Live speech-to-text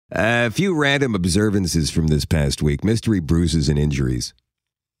A few random observances from this past week. Mystery bruises and injuries.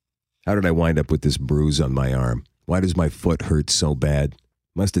 How did I wind up with this bruise on my arm? Why does my foot hurt so bad?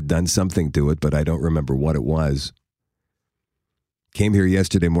 Must have done something to it, but I don't remember what it was. Came here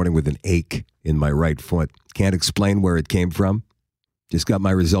yesterday morning with an ache in my right foot. Can't explain where it came from. Just got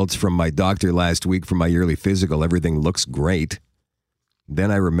my results from my doctor last week for my yearly physical. Everything looks great.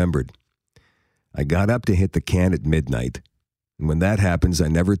 Then I remembered. I got up to hit the can at midnight. And when that happens, I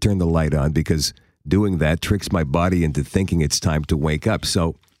never turn the light on because doing that tricks my body into thinking it's time to wake up.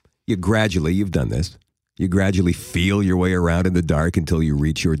 So you've done this. You gradually feel your way around in the dark until you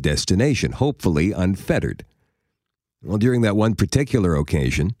reach your destination, hopefully unfettered. Well, during that one particular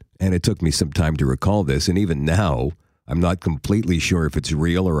occasion, and it took me some time to recall this, and even now, I'm not completely sure if it's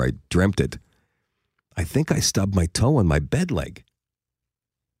real or I dreamt it. I think I stubbed my toe on my bed leg.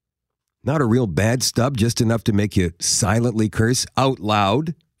 Not a real bad stub, just enough to make you silently curse out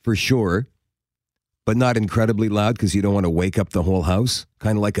loud, for sure, but not incredibly loud because you don't want to wake up the whole house.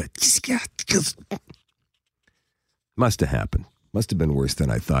 Kind of like a... Must have happened. Must have been worse than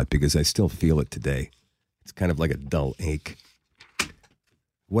I thought because I still feel it today. It's kind of like a dull ache.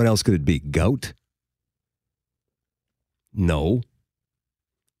 What else could it be? Gout? No.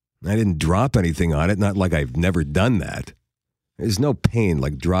 I didn't drop anything on it, not like I've never done that. There's no pain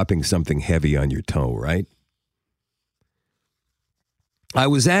like dropping something heavy on your toe, right? I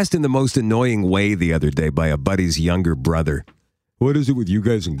was asked in the most annoying way the other day by a buddy's younger brother, "What is it with you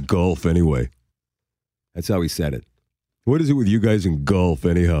guys in golf anyway?" That's how he said it. "What is it with you guys in golf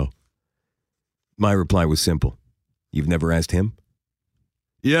anyhow?" My reply was simple. "You've never asked him?"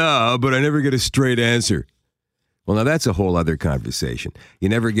 "Yeah, but I never get a straight answer." Well, now that's a whole other conversation. You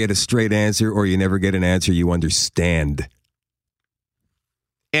never get a straight answer or you never get an answer you understand.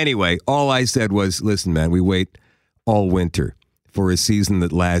 Anyway, all I said was, listen, man, we wait all winter for a season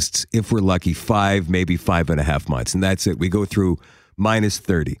that lasts, if we're lucky, 5, maybe 5.5 months. And that's it. We go through minus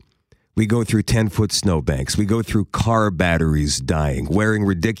 30. We go through 10-foot snowbanks. We go through car batteries dying, wearing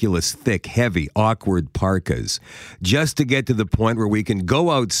ridiculous, thick, heavy, awkward parkas, just to get to the point where we can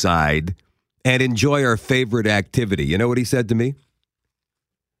go outside and enjoy our favorite activity. You know what he said to me?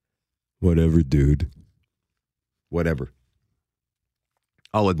 "Whatever, dude." Whatever.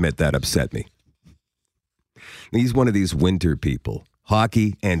 I'll admit that upset me. He's one of these winter people.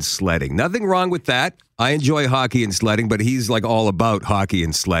 Hockey and sledding. Nothing wrong with that. I enjoy hockey and sledding, but he's like all about hockey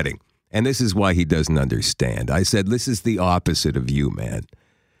and sledding. And this is why he doesn't understand. I said, this is the opposite of you, man.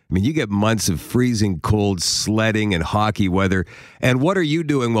 I mean, you get months of freezing cold sledding and hockey weather. And what are you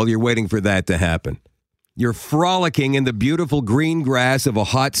doing while you're waiting for that to happen? You're frolicking in the beautiful green grass of a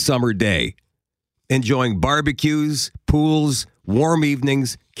hot summer day, enjoying barbecues, pools, warm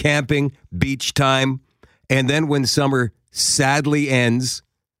evenings, camping, beach time. And then when summer sadly ends,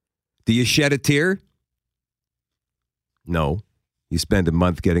 do you shed a tear? No. You spend a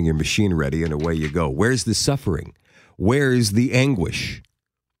month getting your machine ready and away you go. Where's the suffering? Where's the anguish?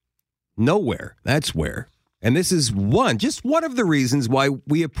 Nowhere. That's where. And this is just one of the reasons why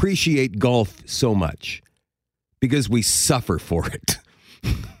we appreciate golf so much. Because we suffer for it.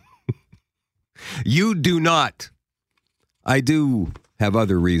 You do not. I do have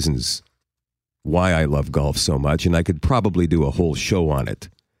other reasons why I love golf so much, and I could probably do a whole show on it.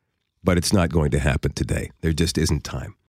 But it's not going to happen today. There just isn't time.